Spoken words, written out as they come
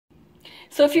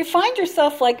So if you find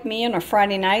yourself like me on a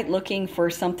Friday night looking for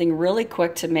something really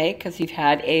quick to make because you've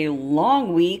had a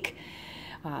long week,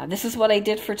 this is what I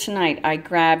did for tonight. I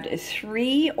grabbed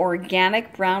 3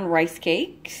 organic brown rice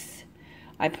cakes.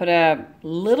 I put a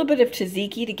little bit of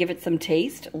tzatziki to give it some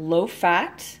taste, low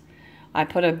fat. I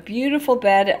put a beautiful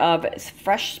bed of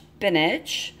fresh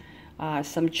spinach,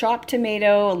 some chopped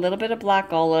tomato, a little bit of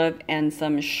black olive, and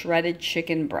some shredded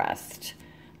chicken breast.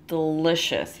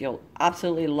 Delicious. You'll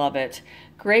absolutely love it.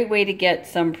 Great way to get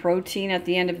some protein at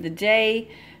the end of the day,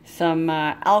 some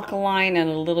alkaline, and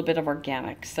a little bit of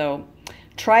organic. So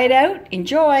try it out.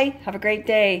 Enjoy. Have a great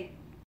day.